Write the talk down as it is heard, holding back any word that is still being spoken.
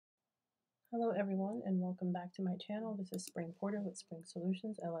Hello everyone and welcome back to my channel. This is Spring Porter with Spring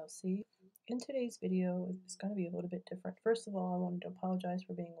Solutions LLC. In today's video, it's going to be a little bit different. First of all, I wanted to apologize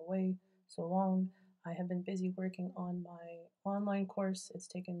for being away so long. I have been busy working on my online course. It's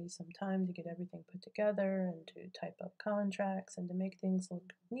taken me some time to get everything put together and to type up contracts and to make things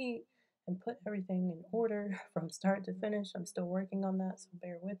look neat and put everything in order from start to finish. I'm still working on that, so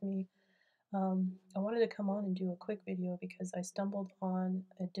bear with me. I wanted to come on and do a quick video because I stumbled on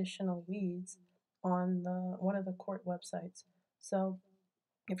additional leads on one of the court websites. So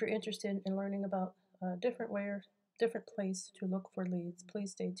if you're interested in learning about a different place to look for leads,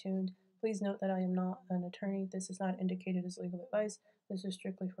 please stay tuned. Please note that I am not an attorney. This is not indicated as legal advice. This is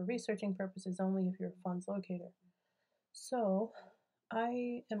strictly for researching purposes only if you're a funds locator. So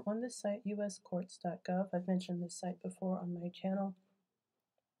I am on this site, uscourts.gov. I've mentioned this site before on my channel,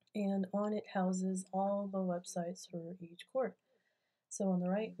 and on it houses all the websites for each court. So on the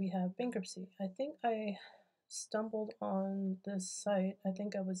right we have bankruptcy. I think I stumbled on this site. I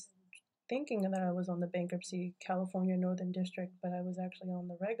think I was thinking that I was on the Bankruptcy California Northern District, but I was actually on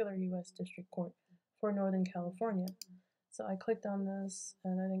the regular U.S. District Court for Northern California. So I clicked on this,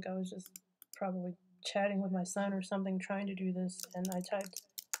 and I think I was just probably chatting with my son or something trying to do this, and I typed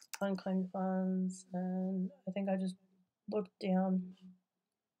unclaimed funds, and I think I just looked down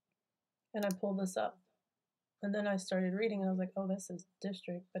and I pulled this up. And then I started reading and I was like, oh, this is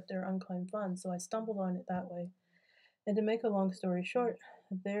district, but they're unclaimed funds. So I stumbled on it that way. And to make a long story short,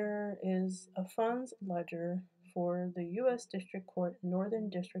 there is a funds ledger for the U.S. District Court, Northern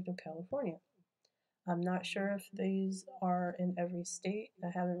District of California. I'm not sure if these are in every state.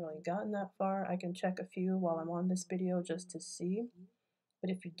 I haven't really gotten that far. I can check a few while I'm on this video just to see.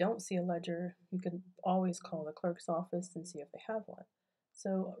 But if you don't see a ledger, you can always call the clerk's office and see if they have one.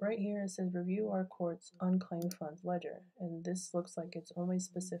 So right here it says review our court's unclaimed funds ledger, and this looks like it's only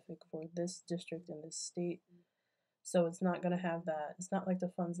specific for this district in this state, so it's not going to have that. It's not like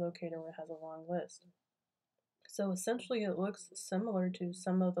the funds locator where it has a long list. So essentially it looks similar to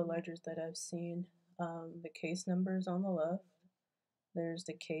some of the ledgers that I've seen. The case numbers on the left, there's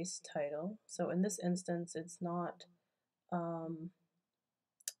the case title. So in this instance it's not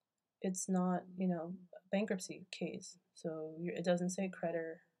bankruptcy case. So it doesn't say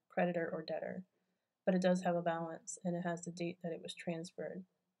creditor or debtor, but it does have a balance and it has the date that it was transferred.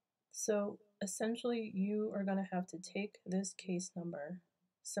 So essentially you are going to have to take this case number,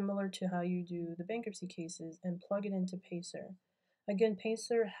 similar to how you do the bankruptcy cases, and plug it into PACER. Again,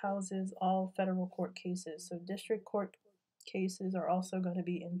 PACER houses all federal court cases, so district court cases are also going to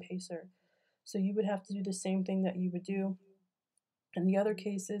be in PACER. So you would have to do the same thing that you would do in the other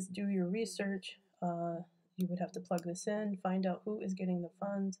cases. Do your research. You would have to plug this in, find out who is getting the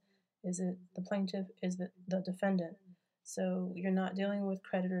funds. Is it the plaintiff? Is it the defendant? So you're not dealing with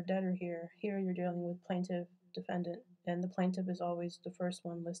creditor debtor here. Here you're dealing with plaintiff defendant, and the plaintiff is always the first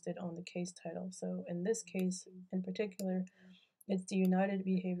one listed on the case title. So in this case in particular, it's the United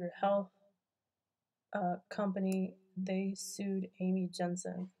Behavioral Health company. They sued Amy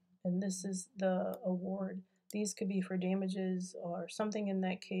Jensen, and this is the award. These could be for damages or something in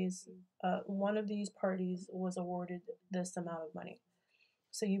that case. One of these parties was awarded this amount of money.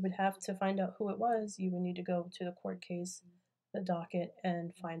 So you would have to find out who it was. You would need to go to the court case, the docket,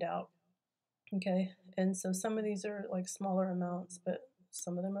 and find out. Okay, and so some of these are like smaller amounts, but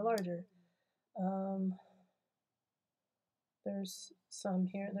some of them are larger. There's some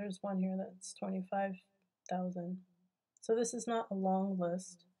here. There's one here that's 25,000. So this is not a long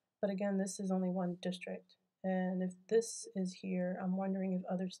list, but again, this is only one district. And if this is here, I'm wondering if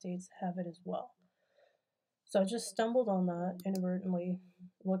other states have it as well. So I just stumbled on that inadvertently,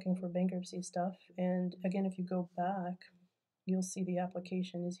 looking for bankruptcy stuff. And again, if you go back, you'll see the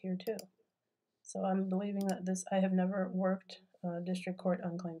application is here too. So I'm believing that this, I have never worked district court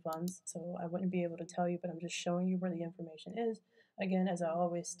unclaimed funds, so I wouldn't be able to tell you, but I'm just showing you where the information is. Again, as I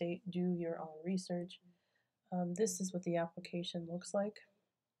always state, do your own research. This is what the application looks like.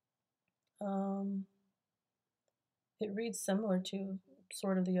 It reads similar to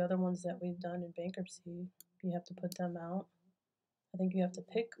sort of the other ones that we've done in bankruptcy. You have to put them out. I think you have to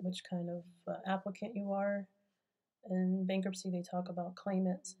pick which kind of applicant you are. In bankruptcy, they talk about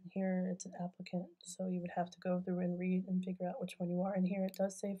claimants. Here, it's an applicant. So you would have to go through and read and figure out which one you are. And here it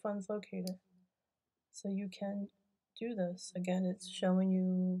does say funds locator. So you can do this. Again, it's showing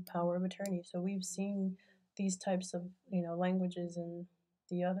you power of attorney. So we've seen these types of languages in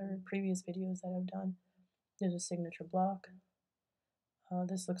the other previous videos that I've done. There's a signature block.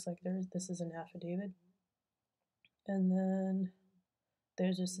 This looks like this is an affidavit. And then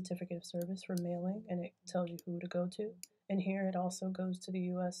there's a certificate of service for mailing, and it tells you who to go to. And here it also goes to the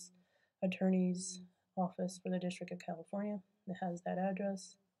U.S. attorney's office for the District of California. It has that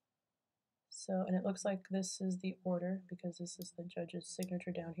address. So, and it looks like this is the order because this is the judge's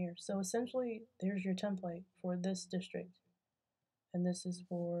signature down here. So essentially, there's your template for this district, and this is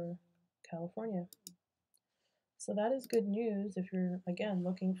for California. So that is good news if you're, again,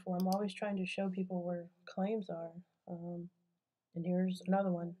 looking for, I'm always trying to show people where claims are. And here's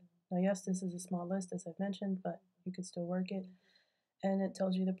another one. Now, yes, this is a small list, as I've mentioned, but you could still work it. And it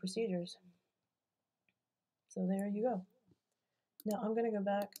tells you the procedures. So there you go. Now I'm going to go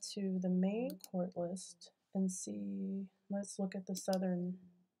back to the main court list and see, let's look at the Southern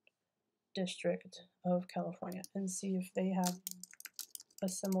District of California and see if they have a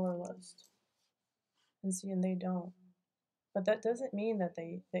similar list. And see, and they don't. But that doesn't mean that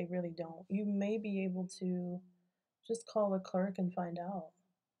they really don't. You may be able to just call the clerk and find out.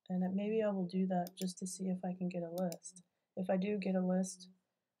 And maybe I will do that just to see if I can get a list. If I do get a list,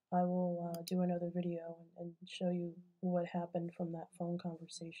 I will do another video and show you what happened from that phone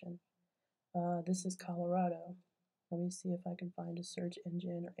conversation. This is Colorado. Let me see if I can find a search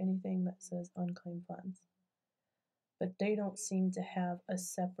engine or anything that says unclaimed funds. But they don't seem to have a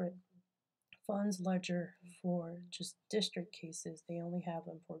separate funds ledger for just district cases. They only have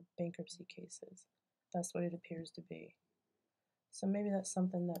them for bankruptcy cases. That's what it appears to be. So maybe that's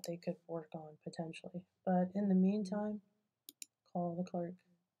something that they could work on potentially. But in the meantime, call the clerk.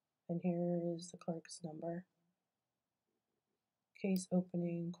 And here is the clerk's number. Case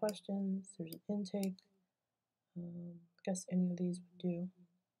opening questions. There's an intake. I guess any of these would do.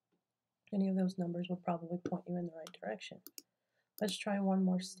 Any of those numbers would probably point you in the right direction. Let's try one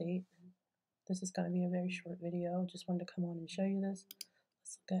more state. This is going to be a very short video. Just wanted to come on and show you this.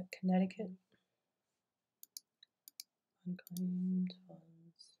 Let's look at Connecticut. Unclaimed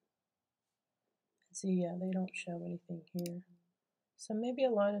funds. And see, yeah, they don't show anything here. So maybe a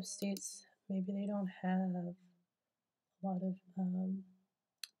lot of states, maybe they don't have a lot of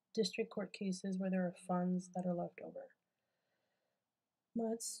district court cases where there are funds that are left over.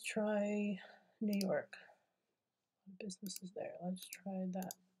 Let's try New York. Businesses there. Let's try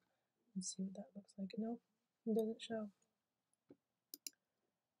that and see what that looks like. Nope, it doesn't show.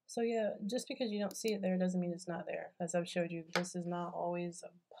 So yeah, just because you don't see it there doesn't mean it's not there. As I've showed you, this is not always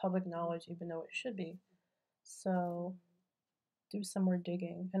public knowledge, even though it should be. So do some more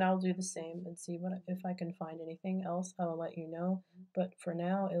digging, and I'll do the same and see what if I can find anything else. I will let you know. But for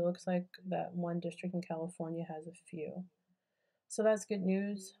now, it looks like that one district in California has a few. So that's good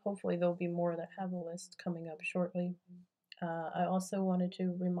news. Hopefully there'll be more that have a list coming up shortly. I also wanted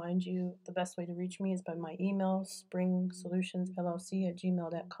to remind you the best way to reach me is by my email,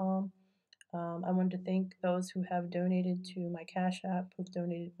 springsolutionsllc@gmail.com. I wanted to thank those who have donated to my Cash App, who've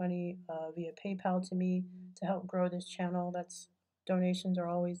donated money via PayPal to me to help grow this channel. Donations are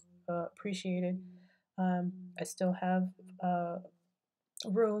always appreciated. I still have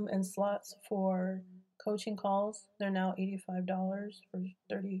room and slots for coaching calls. They're now $85 for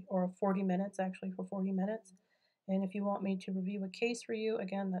 30 or 40 minutes, actually for 40 minutes. And if you want me to review a case for you,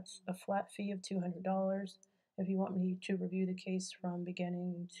 again, that's a flat fee of $200. If you want me to review the case from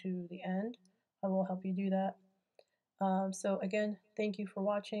beginning to the end, I will help you do that. So again, thank you for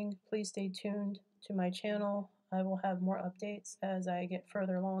watching. Please stay tuned to my channel. I will have more updates as I get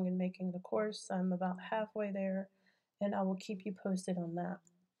further along in making the course. I'm about halfway there, and I will keep you posted on that.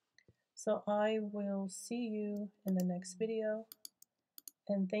 So I will see you in the next video,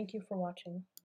 and thank you for watching.